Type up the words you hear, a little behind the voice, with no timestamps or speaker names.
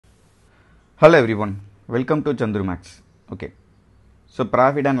Hello everyone, welcome to Chandru Max. Okay, so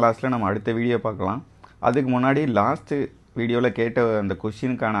profit and loss நம்ம அடுத்த video பார்க்கலாம். அதுக்கு முன்னாடி லாஸ்ட் வீடியோவில் கேட்ட அந்த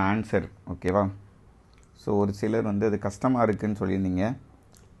கொஸ்டினுக்கான ஆன்சர் ஓகேவா. ஸோ ஒரு சிலர் அது கஷ்டமாக இருக்குதுன்னு சொல்லியிருந்தீங்க,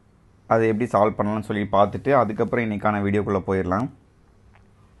 அதை எப்படி சால்வ் பண்ணலாம்னு சொல்லி பார்த்துட்டு அதுக்கப்புறம் இன்றைக்கான வீடியோக்குள்ளே போயிடலாம்.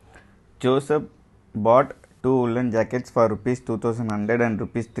 Joseph bought 2 woolen jackets for ₹2100 and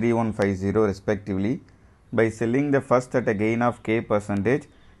 ₹3150 respectively by selling the first at a gain of K percentage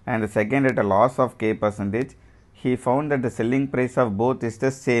and the second at a loss of K percentage. He found that the selling price of both is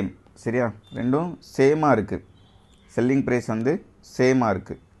the same. சரியா, ரெண்டும் சேமாக இருக்குது, selling price சேமாக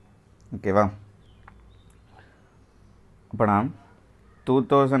இருக்குது ஓகேவா. அப்போ நான்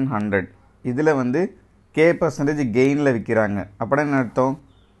 2100 இதில் K பர்சன்டேஜ் கெயினில் விற்கிறாங்க. அப்படின்னா என்ன அர்த்தம்?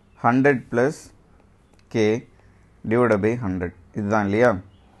 100 + K divided by 100 இதுதான் இல்லையா.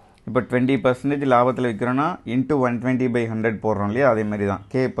 இப்போ 20% லாபத்தில் விற்கிறோன்னா இன்ட்டு 120/100 போடுறோம் இல்லையா. அதே மாதிரி தான்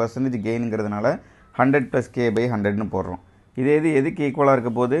K பர்சன்டேஜ் கெயினுங்கிறதுனால 100 + K/100ன்னு போடுறோம். இதே இது எதுக்கு ஈக்குவலாக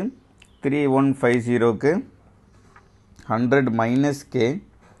இருக்க போது? 3150க்கு 100 - K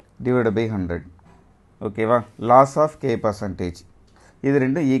divided by 100 ஓகேவா. லாஸ் ஆஃப் K பர்சன்டேஜ் இது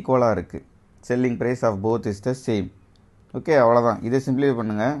ரெண்டும் ஈக்குவலாக இருக்குது. Selling price of both is the same. Okay, அவ்வளோதான். இதை சிம்பிளிஃபை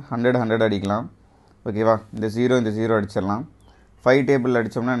பண்ணுங்கள். 100 அடிக்கலாம் ஓகேவா. இந்த 0 அடிச்சிடலாம். 5 டேபிள்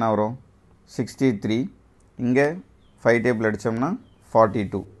அடித்தோம்னா என்ன வரும்? 63. இங்கே 5 டேபிள் அடித்தோம்னா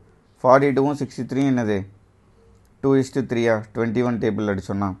 42. 42வும் 63 என்னது? 2:3 21 டேபிள்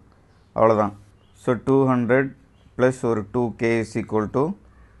அடித்தோம்னா அவ்வளோதான். ஸோ 200 + ஒரு 2K =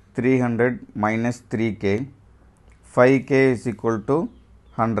 300 - 3K. 5K =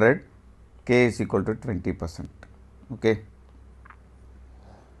 100. K = 20%. Okay,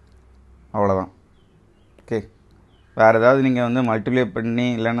 அவ்வளோதான். ஓகே, வேறு ஏதாவது நீங்கள் மல்டிப்ளை பண்ணி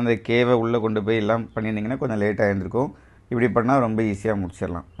இல்லைன்னா அந்த கேவை உள்ளே கொண்டு போய் எல்லாம் பண்ணியிருந்தீங்கன்னா கொஞ்சம் லேட்டாக இருந்திருக்கும். இப்படி பண்ணால் ரொம்ப ஈஸியாக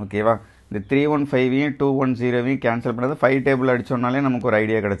முடிச்சிடலாம் ஓகேவா. இந்த 315ஐயும் 210ஐயும் கேன்சல் பண்ணது 5 டேபிள் அடித்தோம்னாலே நமக்கு ஒரு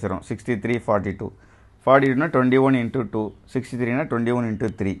ஐடியா கிடச்சிரும். 63 42 42னா 21 × 2, 63னா 21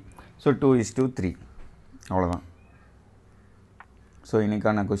 × 3. ஸோ 2:3 அவ்வளோதான். ஸோ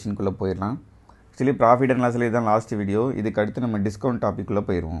இன்றைக்கான கொஷினுக்குள்ளே போயிடலாம். ஆக்சுவலி ப்ராஃபிட் அண்ட் லாஸில் இதுதான் லாஸ்ட் வீடியோ. இதுக்கு அடுத்து நம்ம டிஸ்கவுண்ட் டாப்பிக்குள்ளே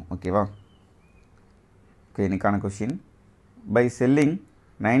போயிடுவோம் ஓகேவா. ஓகே, இன்றைக்கான question. By selling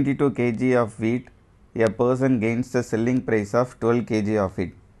 92 kg of wheat, a person gains the selling price of 12 kg of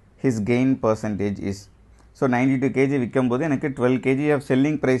it. His gain percentage is. So 92 kg விற்கும்போது எனக்கு 12 kg of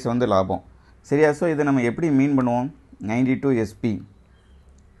selling price லாபம். சரியா. ஸோ இதை நம்ம எப்படி மீன் பண்ணுவோம்? 92 SP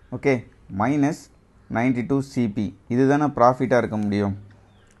ஓகே மைனஸ் 92 CP. இதுதானே ப்ராஃபிட்டாக இருக்க முடியும்.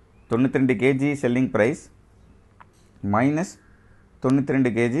 92 kg selling price minus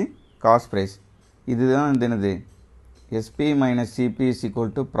 92 kg cost price. இதுதான் என்னது? SP - CP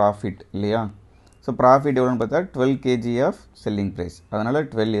 = ப்ராஃபிட் இல்லையா. ஸோ ப்ராஃபிட் எவ்வளோன்னு பார்த்தா 12 kg ஆஃப் செல்லிங் ப்ரைஸ், அதனால்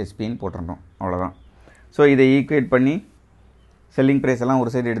 12 SPன்னு போட்டுருந்தோம் அவ்வளோதான். ஸோ இதை ஈக்குவேட் பண்ணி செல்லிங் ப்ரைஸ் எல்லாம்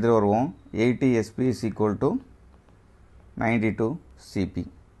ஒரு சைடு எடுத்துகிட்டு வருவோம். 80 SP = 92 CP.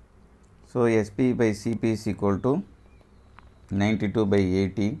 So SP/CP =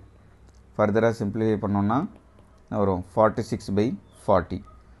 92/80. ஃபர்தராக சிம்பிளிஃபை பண்ணோன்னா வரும் 46/40.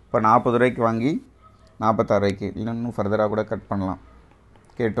 இப்போ 40 ரூபாய்க்கு வாங்கி 46 ரூபாய்க்கு, இன்னும் ஃபர்தராக கூட கட் பண்ணலாம்.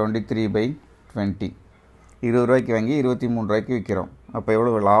 ஓகே, 23/20. 20 ரூபாய்க்கு வாங்கி 23 ரூபாய்க்கு விற்கிறோம். அப்போ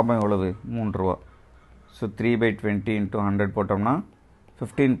எவ்வளவு லாபம்? எவ்வளவு? 3 ரூபா. ஸோ 3/20 × 100 போட்டோம்னா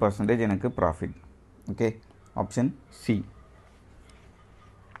 15% எனக்கு ப்ராஃபிட். Okay, option C.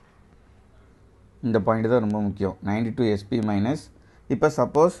 இந்த பாயிண்ட் தான் ரொம்ப முக்கியம். 92 SP மைனஸ். இப்போ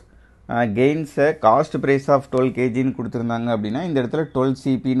சப்போஸ் கெயின்ஸை காஸ்ட் ப்ரைஸ் ஆஃப் 12 kgன்னு கொடுத்துருந்தாங்க அப்படின்னா இந்த இடத்துல 12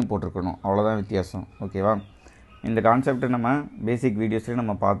 CPன்னு போட்டிருக்கணும். அவ்வளோதான் வித்தியாசம் ஓகேவா. இந்த கான்செப்டை நம்ம பேசிக் வீடியோஸ்லேயே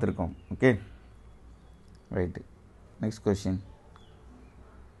நம்ம பார்த்துருக்கோம். Okay right. Next question.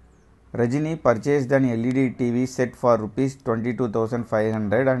 Rajini purchased an LED TV set for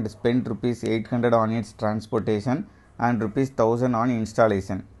 ₹22,500 and spent ₹800 on its transportation and ₹1,000 on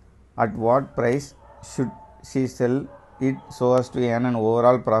installation. At what price should she sell it so as to earn an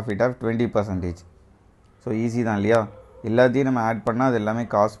overall profit of 20%? So easy தான் இல்லையா. எல்லாத்தையும் நம்ம add பண்ணால் அது எல்லாமே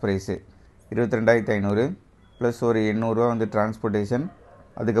cost price. 22,500 plus ஒரு 800 ரூபா transportation,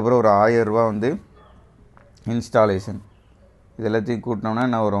 அதுக்கப்புறம் ஒரு 1000 ரூபா இன்ஸ்டாலேஷன். இது எல்லாத்தையும் கூட்டினோம்னா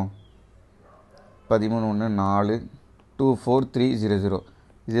என்ன வரும்? 13,1,4 24,300.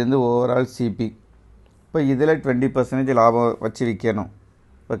 இது ஓவரால் CP. இப்போ இதில் 20% லாபம் வச்சு விற்கணும்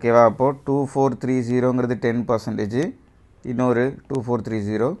ஓகேவா. அப்போது 2430ங்கிறது 10%, இன்னொரு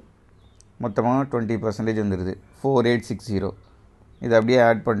 2430, மொத்தமாக 20% வந்துடுது. 4860. இதை அப்படியே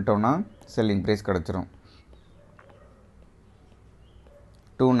ஆட் பண்ணிட்டோம்னா செல்லிங் ப்ரைஸ் கிடச்சிரும்.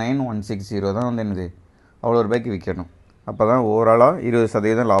 29160 தான் என்னது? அவ்வளோ ரூபாய்க்கு விற்கணும். அப்போ தான் ஓவராலாக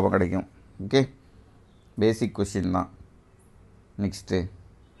 20% லாபம் கிடைக்கும். ஓகே, பேசிக் கொஷின் தான். Next,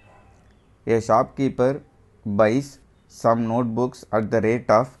 a shopkeeper buys some notebooks at the rate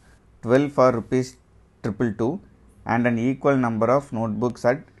of 12 for rupees 222 and an equal number of notebooks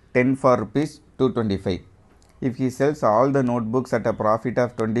at 10 for rupees 225. If he sells all the notebooks at a profit of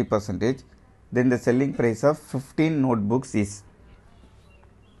 20%, then the selling price of 15 notebooks is.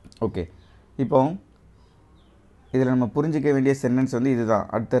 Okay, இப்போ இதில் நம்ம புரிஞ்சிக்க வேண்டிய sentence வந்து இதுதான்.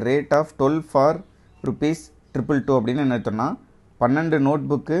 At the rate of 12 for rupees 222 அப்படின்னு என்ன அர்த்தம்னா 12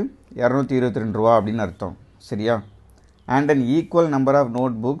 நோட்புக்கு 222 ரூபா அப்படின்னு அர்த்தம். சரியா? And an equal number of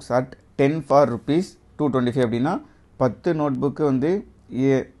note books at 10 for rupees 225 அப்படின்னா 10 நோட் புக்கு வந்து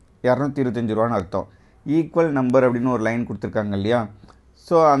 225 ரூபான்னு அர்த்தம். ஈக்குவல் நம்பர் அப்படின்னு ஒரு லைன் கொடுத்துருக்காங்க இல்லையா?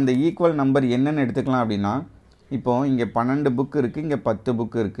 ஸோ அந்த ஈக்குவல் நம்பர் என்னென்னு எடுத்துக்கலாம் அப்படின்னா, இப்போது இங்கே 12 புக்கு இருக்குது, இங்கே 10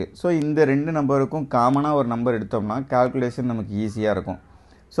 புக்கு இருக்குது. ஸோ இந்த 2 நம்பருக்கும் காமனாக ஒரு நம்பர் எடுத்தோம்னா கால்குலேஷன் நமக்கு ஈஸியாக இருக்கும்.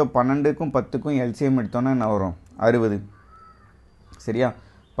 ஸோ 12க்கும் 10க்கும் எல்சிஎம் எடுத்தோன்னா என்ன வரும்? 60. சரியா?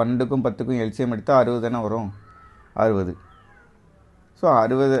 12க்கும் 10க்கும் எல்சிஎம் எடுத்தால் 60 தானே வரும்? 60. So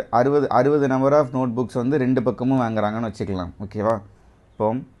 60 number of note books வந்து 2 பக்கமும் வாங்குறாங்கன்னு வச்சுக்கலாம். ஓகேவா? இப்போ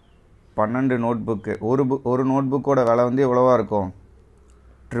 12 நோட் புக்கு, ஒரு நோட் புக்கோட விலை வந்து எவ்வளோவா இருக்கும்?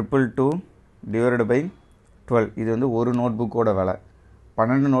 222 டிவைடட் பை 12. இது வந்து ஒரு நோட் புக்கோட விலை.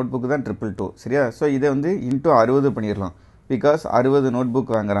 12 நோட் புக்கு தான் 222. சரியா? ஸோ இதை வந்து இன்ட்டு 60 பண்ணிடலாம். பிகாஸ் 60 நோட்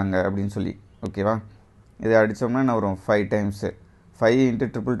புக் வாங்குறாங்க அப்படின்னு சொல்லி. ஓகேவா? இதை அடித்தோம்னா என்ன வரும்? 5 டைம்ஸு 5 இன்ட்டு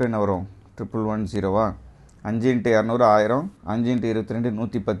 222 என்ன வரும்? 1110வா? 5 இன்ட்டு 200 1000, 5 இன்ட்டு 22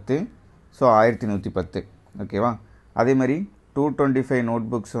 110. ஸோ 1110. ஓகேவா? அதே மாதிரி 225 நோட்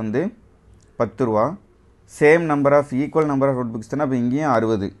புக்ஸ் வந்து 10 ரூபா. Same number of equal number of note books தானே, அப்போ இங்கேயும்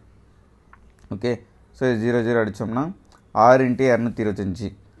 60. Okay, so 00 அடித்தோம்னா 6 into 225.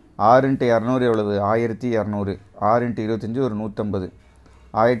 6 இன்ட்டு 200 எவ்வளவு? 1200. 6 இன்ட்டு 25 ஒரு 150.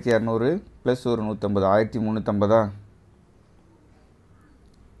 1200 ப்ளஸ் ஒரு 150 1350.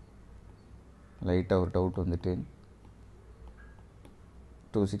 லைட்டாக ஒரு டவுட் வந்துட்டு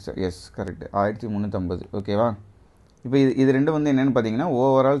 26. S, correct, 1350. ஓகேவா? இப்போ இது ரெண்டும் வந்து என்னென்னு பார்த்தீங்கன்னா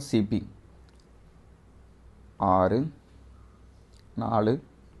ஓவரால் சிபி 6 4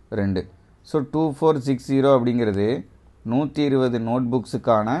 2. ஸோ 2460 அப்படிங்கிறது 120 note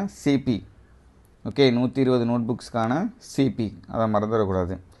புக்ஸுக்கான CP. Okay, 120 note புக்ஸ்க்கான CP, அதை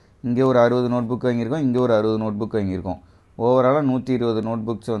மறந்துடக்கூடாது. இங்கே ஒரு 60 நோட் புக் வாங்கியிருக்கோம், இங்கே ஒரு 60 நோட் புக் வாங்கியிருக்கோம். ஓவராலாக 120 நோட்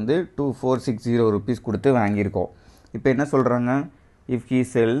புக்ஸ் வந்து 2460 ருபீஸ் கொடுத்து வாங்கியிருக்கோம். இப்போ என்ன சொல்கிறாங்க? If he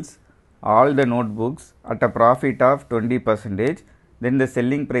cells all the note books at a profit of 20%, then the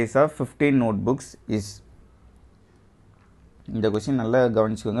selling price of 15 note books is. இந்த கொஷின் நல்லா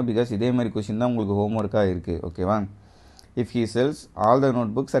கவனிச்சுக்கோங்க, பிகாஸ் இதே மாதிரி கொஷின் தான் உங்களுக்கு ஹோம்ஒர்க்காக இருக்குது. ஓகேவா? If he cells all the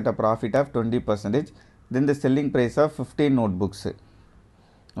note books at a profit of 20%, then the selling price of 15 note books.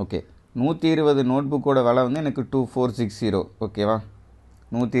 Okay, 120 note புக்கோட விலை வந்து எனக்கு 2460. ஓகேவா?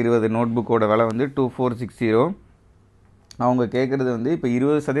 120 நோட் புக்கோட விலை வந்து 2460. அவங்க கேட்குறது வந்து இப்போ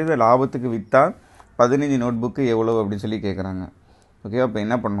 20% லாபத்துக்கு விற்றா 15 நோட் புக்கு எவ்வளோ அப்படின்னு சொல்லி கேட்குறாங்க. ஓகேவா? இப்போ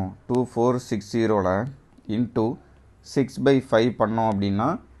என்ன பண்ணோம்? 2460 இன்ட்டு 6/5 பண்ணோம் அப்படின்னா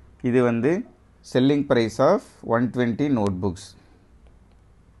இது வந்து selling price of 120 note books.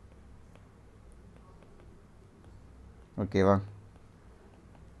 ஓகேவா?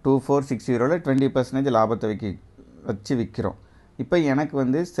 2460 20% லாபத்தை வச்சு விற்கிறோம். இப்போ எனக்கு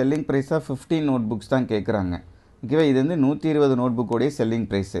வந்து selling price of 15 note books தான் கேட்குறாங்க. ஓகேவா? இது வந்து 120 நோட் புக்கோடைய செல்லிங்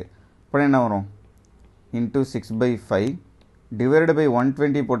ப்ரைஸு. இப்போ என்ன வரும்? இன்ட்டு 6/5 டிவைடட் பை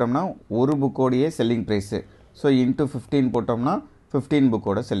 120 போட்டோம்னா ஒரு புக்கோடைய செல்லிங் ப்ரைஸு. ஸோ இன்ட்டு 15 போட்டோம்னா 15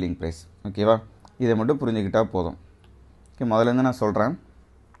 புக்கோட செல்லிங் ப்ரைஸ். ஓகேவா? இதை மட்டும் புரிஞ்சுக்கிட்டால் போதும். ஓகே, முதலேருந்து நான் சொல்கிறேன்.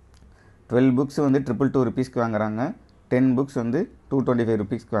 12 புக்ஸ் வந்து 222 ருபீஸ்க்கு வாங்குறாங்க, 10 புக்ஸ் வந்து 225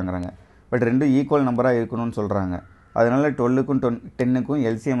 ருபீஸ்க்கு வாங்குறாங்க. பட் ரெண்டும் ஈக்குவல் நம்பராக இருக்கணும்னு சொல்கிறாங்க. அதனால் 12க்கும் 10க்கும்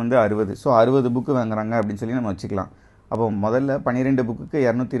எல்சிஎம் வந்து 60. ஸோ 60 புக்கு வாங்குறாங்க அப்படின்னு சொல்லி நம்ம வச்சுக்கலாம். அப்போ முதல்ல 12 புக்குக்கு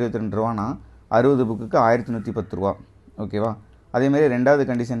 222 ரூபானா 60 புக்குக்கு 1110 ரூபா. ஓகேவா? அதேமாதிரி ரெண்டாவது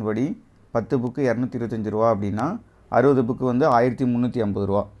கண்டிஷன் படி 10 புக்கு 225 ரூபா அப்படின்னா 60 புக்கு வந்து 1350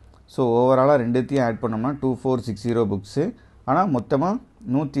 ரூபா. ஸோ ஓவராலாக ரெண்டுத்தையும் ஆட் பண்ணோம்னா 2460 புக்ஸு. ஆனால் மொத்தமாக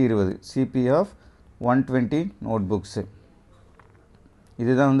 120 சிபி ஆஃப் 120 நோட் புக்ஸு.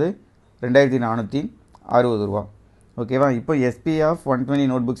 இதுதான் வந்து 2460 ரூபா. ஓகேவா? இப்போ எஸ்பி ஆஃப் 120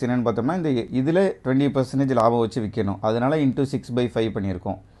 நோட் புக்ஸ் என்னென்னு பார்த்தோம்னா இந்த இதில் 20% லாபம் வச்சு விற்கணும். அதனால் இன்ட்டு 6/5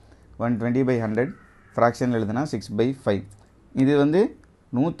 பண்ணியிருக்கோம். 120/100 ஃப்ராக்ஷன் எழுதுனா 6/5. இது வந்து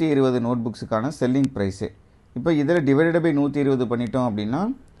 120 நோட் புக்ஸுக்கான செல்லிங் ப்ரைஸு. இப்போ இதில் டிவைடட் பை 120 பண்ணிட்டோம் அப்படின்னா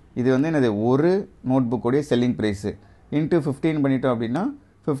இது வந்து என்னது? ஒரு நோட் புக்கோடைய செல்லிங் ப்ரைஸு. இன்ட்டு 15 பண்ணிட்டோம் அப்படின்னா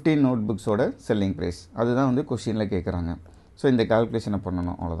 15 நோட் புக்ஸோட செல்லிங் ப்ரைஸ். அதுதான் வந்து கொஷினில் கேட்குறாங்க. ஸோ இந்த கால்குலேஷனை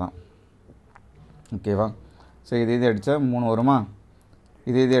பண்ணணும், அவ்வளோதான். ஓகேவா? ஸோ இது அடித்தா 3 வருமா?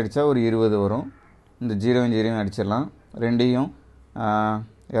 இது அடித்தா ஒரு 20 வரும். இந்த 0 அடிச்சிடலாம். ரெண்டையும்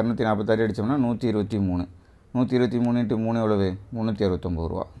 246 அடித்தோம்னா 123. 123 × 3 எவ்வளவு? 369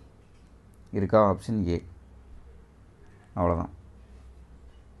 ரூபா இருக்கா? Option A. அவ்வளோதான்.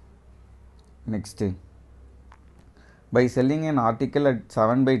 Next, by selling an article at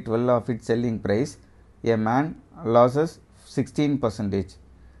 7/12 of its selling price, a man loses 16%.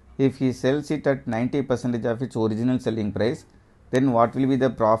 If he sells it at 90% of its original selling price, then what will be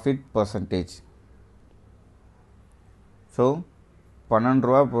the profit percentage? So 12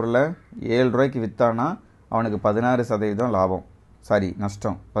 ரூபா பொருளை 7 ரூபாய்க்கு விற்றானா அவனுக்கு 16% லாபம்,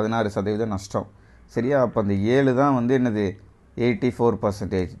 நஷ்டம், 16% நஷ்டம். சரியா? அப்போ அந்த 7 தான் வந்து என்னது?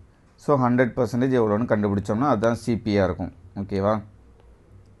 84%. ஸோ 100% எவ்வளோன்னு கண்டுபிடிச்சோம்னா அதுதான் சிபியாக இருக்கும். ஓகேவா?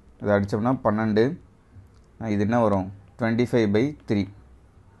 இதை அடித்தோம்னா 12, இது என்ன வரும்? 25/3.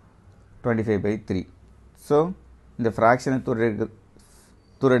 25/3. ஸோ இந்த ஃப்ராக்ஷனை தூர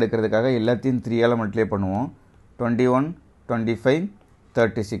எடுக்கிறதுக்காக எல்லாத்தையும் 3ஆல் மல்டிப்ளை பண்ணுவோம். 21, 25,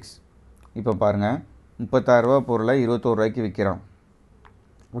 36. இப்போ பாருங்கள், 36 ரூபா பொருளை 21 ரூபாய்க்கு விற்கிறான்.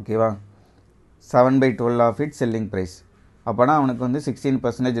 ஓகேவா? 7/12 ஆஃப் இட் செல்லிங் ப்ரைஸ். அப்போனா அவனுக்கு வந்து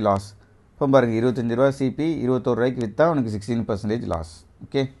 16% லாஸ். இப்போ பாருங்கள், 25 ரூபா சிபி, 21 ரூபாய்க்கு விற்றா அவனுக்கு 16% லாஸ்.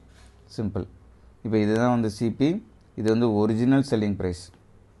 Okay, simple. இப்போ இதுதான் வந்து சிபி, இது வந்து ஒரிஜினல் செல்லிங் ப்ரைஸ்.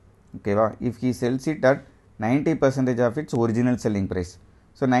 ஓகேவா? If he cells it at 90% of it's original selling price.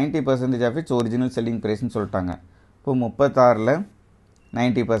 So 90% of it's original selling ப்ரைஸ்ன்னு சொல்லிட்டாங்க. இப்போ 36ல்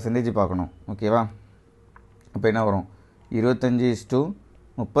 90% பார்க்கணும். ஓகேவா? இப்போ என்ன வரும்?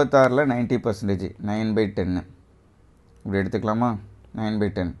 25:36ல் 90%, 9/10. இப்படி எடுத்துக்கலாமா?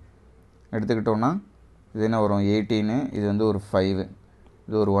 9/10 எடுத்துக்கிட்டோன்னா இது என்ன வரும்? 18. இது வந்து ஒரு 5.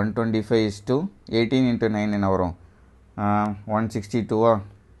 இது ஒரு 125:18 × 9 என்ன வரும்? 162.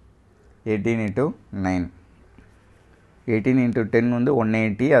 18 × 9. 18 × 10 வந்து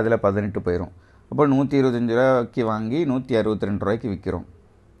 180. அதில் 18 போயிடும். அப்போ 125 ரூபாய்க்கு வாங்கி 162 ரூபாய்க்கு விற்கிறோம்.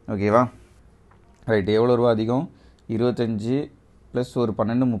 ஓகேவா? ரைட். எவ்வளோ ரூபா அதிகம்? 25 + ஒரு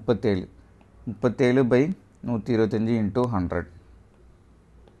 12, 37. 37/125 × 100.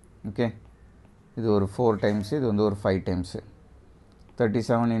 ஓகே, இது ஒரு 4 டைம்ஸு, இது வந்து ஒரு 5 டைம்ஸு.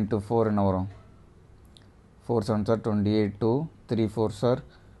 37 × 4 என்ன வரும்? 4 7s are 28, 2 3 4s are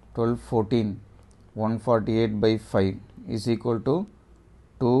 12, 14. 148/5 is equal to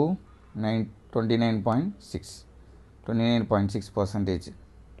 29.6. 29.6%.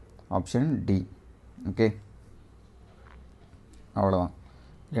 Option D. Okay, அவ்வளோதான்.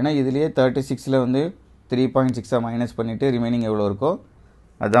 இல்லைனா இதுலேயே 36ல் வந்து 3.6 மைனஸ் பண்ணிவிட்டு ரிமைனிங் எவ்வளோ இருக்கோ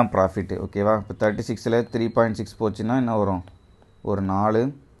அதுதான் ப்ராஃபிட்டு. ஓகேவா? இப்போ 36ல் 3.6 போச்சுன்னா என்ன வரும்? ஒரு 4.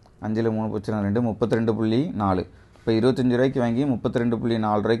 5ல் 3 போச்சுன்னா 2, 32.4. இப்போ 25 ரூபாய்க்கு வாங்கி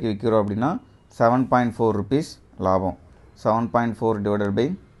 32.4 ரூபாய்க்கு விற்கிறோம் அப்படின்னா 7.4 rupees லாபம். 7.4 /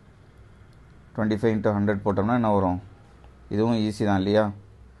 25 × 100 போட்டோம்னா என்ன வரும்? இதுவும் ஈஸி தான் இல்லையா?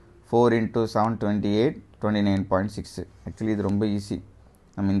 4 × 7 28, 29.6. ஆக்சுவலி இது ரொம்ப ஈஸி,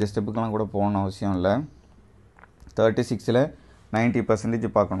 நம்ம இந்த ஸ்டெப்புக்கெலாம் கூட போகணும் அவசியம் இல்லை. 36ல் 90%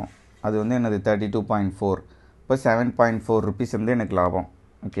 பார்க்கணும். அது வந்து என்னது? 32.4. இப்போ 7.4 rupees வந்து எனக்கு லாபம்.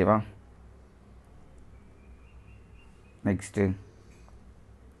 ஓகேவா? Next,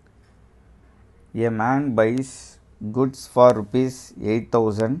 a man buys goods for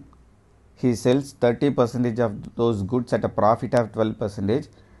 ₹8,000. He sells 30% of those goods at a profit of 12%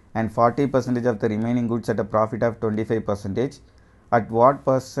 and 40% of the remaining goods at a profit of 25%. At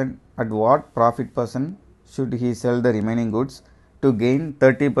what profit percent should he sell the remaining goods to gain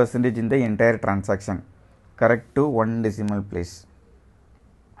 30% in the entire transaction? Correct to 1 decimal place.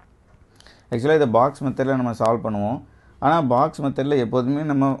 ஆக்சுவலாக இதை box மெத்தடில் நம்ம solve பண்ணுவோம். ஆனால் box மெத்தடில் எப்போதுமே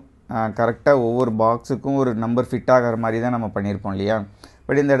நம்ம கரெக்டாக ஒவ்வொரு பாக்ஸுக்கும் ஒரு நம்பர் ஃபிட் ஆகிற மாதிரி தான் நம்ம பண்ணியிருப்போம் இல்லையா?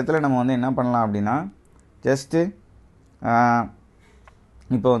 பட் இந்த இடத்துல நம்ம வந்து என்ன பண்ணலாம் அப்படின்னா, ஜஸ்ட்டு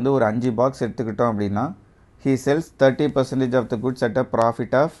இப்போ வந்து ஒரு 5 பாக்ஸ் எடுத்துக்கிட்டோம் அப்படின்னா, he sells 30% of the goods at a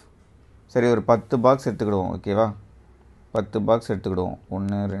profit of, சரி ஒரு 10 பாக்ஸ் எடுத்துக்கிடுவோம். ஓகேவா? 10 பாக்ஸ் எடுத்துக்கிடுவோம். 1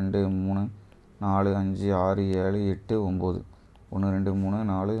 2 3 4 5 6 7 8 9. 1 2 3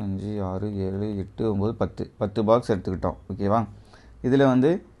 4 5 6 7 8 9 10. 10 பாக்ஸ் எடுத்துக்கிட்டோம். ஓகேவா? இதில்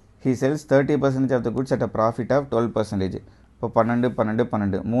வந்து he sells 30% of the goods at a profit of 12%. இப்போ 12 12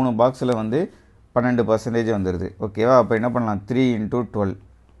 12 3 பாக்ஸில் வந்து 12% வந்துடுது. ஓகேவா? அப்போ என்ன பண்ணலாம்? 3 × 12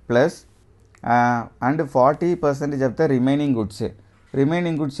 plus and 40% of the remaining goods.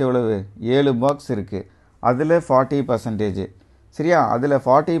 Remaining goods எவ்வளவு? 7 பாக்ஸ் இருக்குது, அதில் 40%. சரியா? அதில்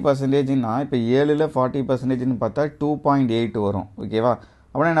 40%னா இப்போ 7ல் 40%ன்னு பார்த்தா 2.8 வரும். ஓகேவா?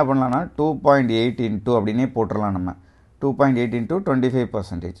 அப்படின்னா என்ன பண்ணலாம்னா 2.8 × அப்படின்னே போட்டுடலாம். நம்ம 2.8 ×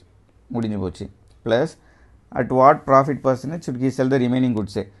 25% முடிஞ்சு போச்சு. Plus at what profit percentage should he sell the remaining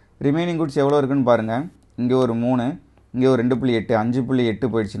goods. Remaining goods எவ்வளோ இருக்குன்னு பாருங்கள். இங்கே ஒரு 3, இங்கே ஒரு 2.8, 5.8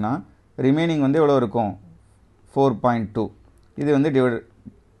 போயிடுச்சுன்னா ரிமைனிங் வந்து எவ்வளோ இருக்கும் 4.2. இது வந்து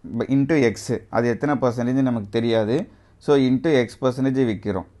இன்ட்டு எக்ஸு, அது எத்தனை பர்சன்டேஜ் நமக்கு தெரியாது. ஸோ இன்ட்டு எக்ஸ் பர்சன்டேஜ்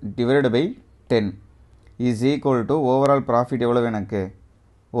விற்கிறோம், divide by 10 is equal to overall profit எவ்வளோ எனக்கு,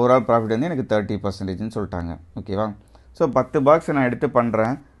 ஓவரால் ப்ராஃபிட் வந்து எனக்கு 30%ன்னு சொல்லிட்டாங்க. ஓகேவா? ஸோ 10 பாக்ஸ் நான் எடுத்து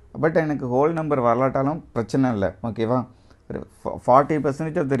பண்ணுறேன். பட் எனக்கு ஹோல் நம்பர் வரலாட்டாலும் பிரச்சனை இல்லை. ஓகேவா?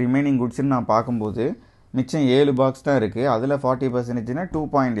 40% ஆஃப் த ரிமைனிங் குட்ஸ்ன்னு நான் பார்க்கும்போது மிச்சம் 7 பாக்ஸ் தான் இருக்குது. அதில் 40%னா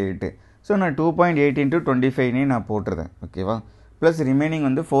 2.8. ஸோ நான் 2.8 இன்ட்டு 25 நான் போட்டுருந்தேன். ஓகேவா? ப்ளஸ் ரிமைனிங்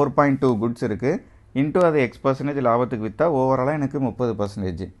வந்து 4.2 குட்ஸ் இருக்குது. இன்ட்டு அது X% லாபத்துக்கு விற்றா ஓவராலாக எனக்கு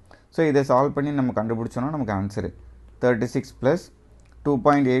 30%. ஸோ இதை சால்வ் பண்ணி நம்ம கண்டுபிடிச்சோன்னா நமக்கு ஆன்சரு 36 ப்ளஸ்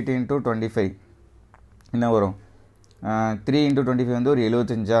 2.8 இன்ட்டு 25 என்ன வரும், 3 இன்ட்டு 25 வந்து ஒரு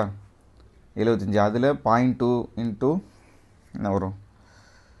 75. அதில் 0.2 இன்ட்டு என்ன வரும்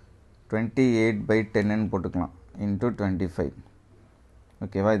 28/10ன்னு போட்டுக்கலாம் இன்ட்டு 25.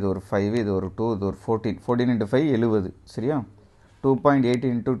 ஓகேவா? இது ஒரு 5, இது ஒரு 2, இது ஒரு 14 இன்ட்டு 5 70. சரியா? 2.8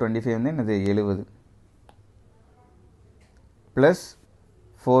 இன்ட்டு 25 வந்து என்னது 70 plus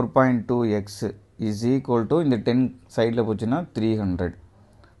 4.2x is equal to இந்த 10 சைடில் போச்சுன்னா 300.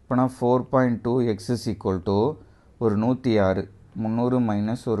 இப்போ நான் 4.2x இஸ் ஈக்குவல் டு ஒரு 106, 300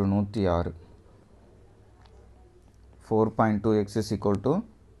 மைனஸ் ஒரு 106. 4.2x is equal to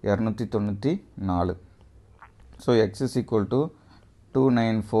 294. So x is equal to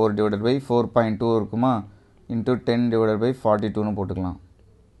 294 divided by 4.2 இருக்குமா into 10 divided by 42னு போட்டுக்கலாம்.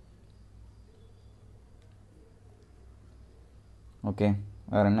 ஓகே,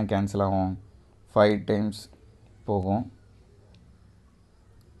 வேறு என்ன கேன்சல் ஆகும், 5 times போகும்.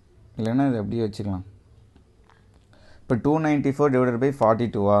 இல்லைன்னா இது அப்படியே வச்சுக்கலாம். இப்போ 294 divided by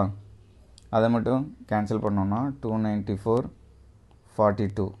 42வா, அதை மட்டும் கேன்சல் பண்ணோன்னா 294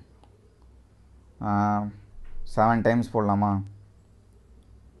 42 7 டைம்ஸ் போடலாமா,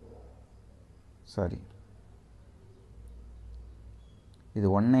 சாரி இது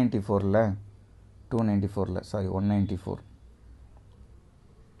 194ல் 294ல் சாரி 194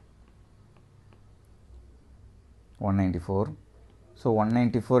 ஸோ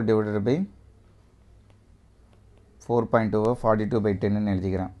 194 டிவைடட் பை 4.2 42/10ன்னு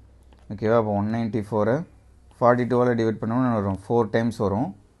எழுதிக்கிறேன். ஓகேவா? அப்போ 194 42வால் டிவைட் பண்ணோன்னு வரும் 4 டைம்ஸ் வரும்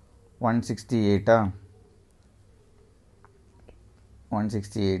 168.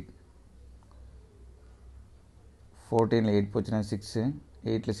 168 14ல் 8 போச்சுன்னா 6,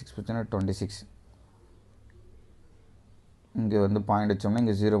 8ல் 6 போச்சுன்னா 26. இங்கே வந்து பாயிண்ட் வச்சோம்னா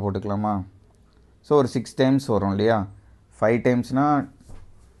இங்கே 0 போட்டுக்கலாமா. ஸோ ஒரு 6 டைம்ஸ் வரும் இல்லையா. 5 டைம்ஸ்னால்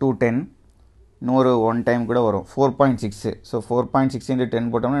 210, இன்னொரு 1 டைம் கூட வரும் 4.6. ஸோ 4.6 இன்ட்டு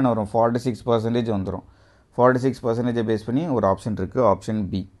 10 போட்டோம்னா என்ன வரும் 46% வந்துடும். 46% பேஸ் பண்ணி ஒரு ஆப்ஷன் இருக்குது, ஆப்ஷன்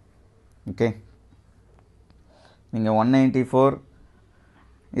பி. ஓகே, நீங்கள் 194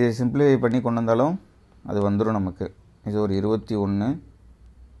 இதை சிம்பிளிஃபை பண்ணி கொண்டு வந்தாலும் அது வந்துடும் நமக்கு. இது ஒரு 21,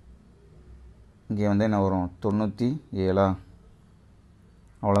 இங்கே வந்து என்ன வரும் 97.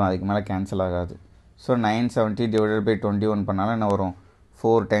 அவ்வளோதான், அதுக்கு மேலே கேன்சல் ஆகாது. ஸோ 970 டிவைடட் பை 21 பண்ணாலும் என்ன வரும்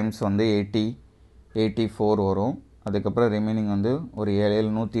 4 டைம்ஸ் வந்து 84 வரும். அதுக்கப்புறம் ரிமைனிங் வந்து ஒரு 7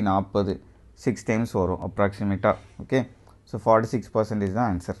 140 6 டைம்ஸ் வரும் அப்ராக்சிமேட்டாக. ஓகே, ஸோ 46% தான்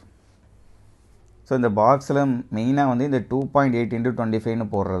ஆன்சர். ஸோ இந்த பாக்ஸில் மெயினாக வந்து இந்த 2.8 இன்ட்டு 25ன்னு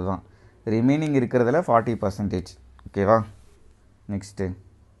போடுறது தான். ரிமைனிங் இருக்கிறதுல 40%. ஓகேவா? Next,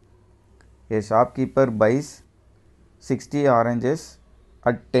 A shopkeeper wise 60 oranges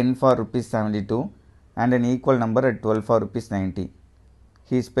at 10 for ₹72 and an equal number at 12 for ₹90.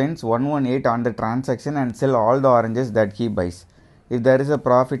 He spends 118 on the transaction and sell all the oranges that he buys. If there is a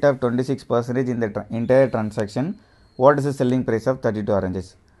profit of 26% in the entire transaction, what is the selling price of 32 oranges?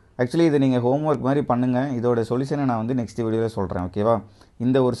 Actually இது நீங்கள் homework மாதிரி பண்ணுங்கள். இதோட சொல்யூஷனை நான் வந்து next வீடியோவில் சொல்கிறேன். ஓகேவா?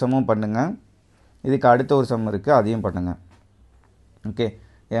 இந்த ஒரு சம்மும் பண்ணுங்கள், இதுக்கு அடுத்த ஒரு சம் இருக்குது, அதையும் பண்ணுங்கள். Okay,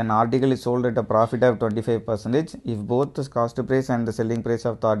 an article is sold at a profit of 25%. If both the cost price and the selling price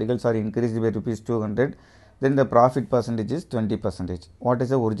of the articles are increased by ₹200, then the profit percentage is 20%. What is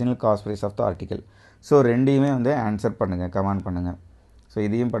the original cost price of the article? So ரெண்டையுமே வந்து answer பண்ணுங்கள், comment பண்ணுங்கள். So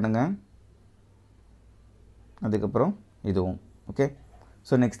இதையும் பண்ணுங்கள், அதுக்கப்புறம் இதுவும். Okay,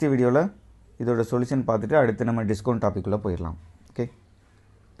 so next வீடியோவில் இதோட சொல்யூஷன் பார்த்துட்டு அடுத்து நம்ம டிஸ்கவுண்ட் டாபிக்குள்ளே போயிடலாம். Okay,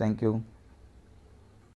 thank you.